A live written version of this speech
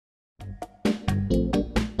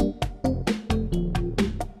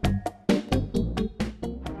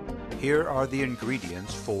Here are the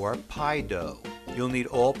ingredients for pie dough. You'll need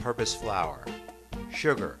all-purpose flour,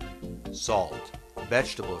 sugar, salt,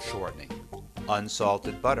 vegetable shortening,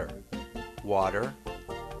 unsalted butter, water,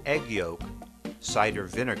 egg yolk, cider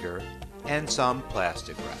vinegar, and some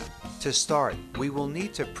plastic wrap. To start, we will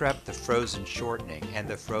need to prep the frozen shortening and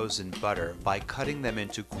the frozen butter by cutting them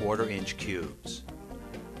into 1/4-inch cubes.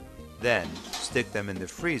 Then, stick them in the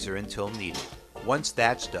freezer until needed. Once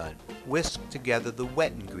that's done, whisk together the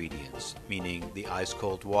wet ingredients, meaning the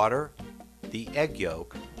ice-cold water, the egg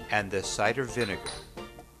yolk, and the cider vinegar.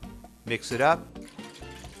 Mix it up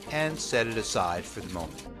and set it aside for the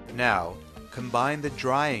moment. Now, combine the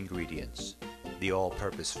dry ingredients, the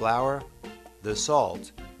all-purpose flour, the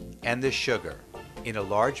salt, and the sugar in a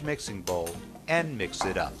large mixing bowl and mix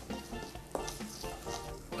it up.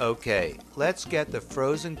 Okay, let's get the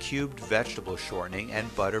frozen cubed vegetable shortening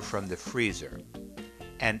and butter from the freezer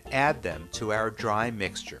and add them to our dry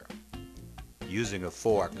mixture. Using a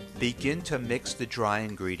fork, begin to mix the dry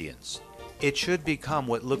ingredients. It should become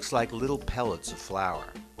what looks like little pellets of flour.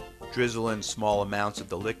 Drizzle in small amounts of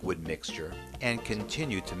the liquid mixture and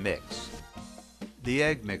continue to mix. The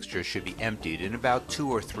egg mixture should be emptied in about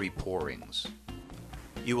 2 or 3 pourings.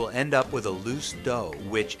 You will end up with a loose dough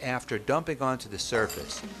which, after dumping onto the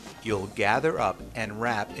surface, you'll gather up and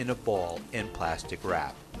wrap in a ball in plastic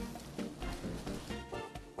wrap.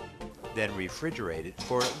 Then refrigerate it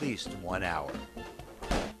for at least 1 hour.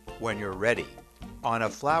 When you're ready, on a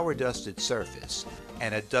flour-dusted surface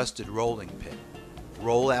and a dusted rolling pin,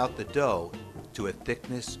 roll out the dough to a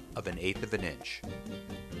thickness of 1/8 of an inch.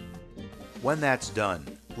 When that's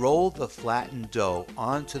done, roll the flattened dough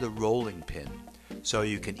onto the rolling pin so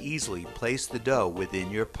you can easily place the dough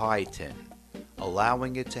within your pie tin,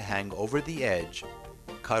 allowing it to hang over the edge,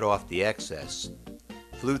 cut off the excess,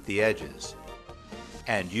 flute the edges,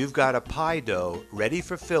 and you've got a pie dough ready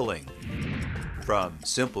for filling from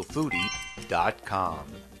simplefoodie.com.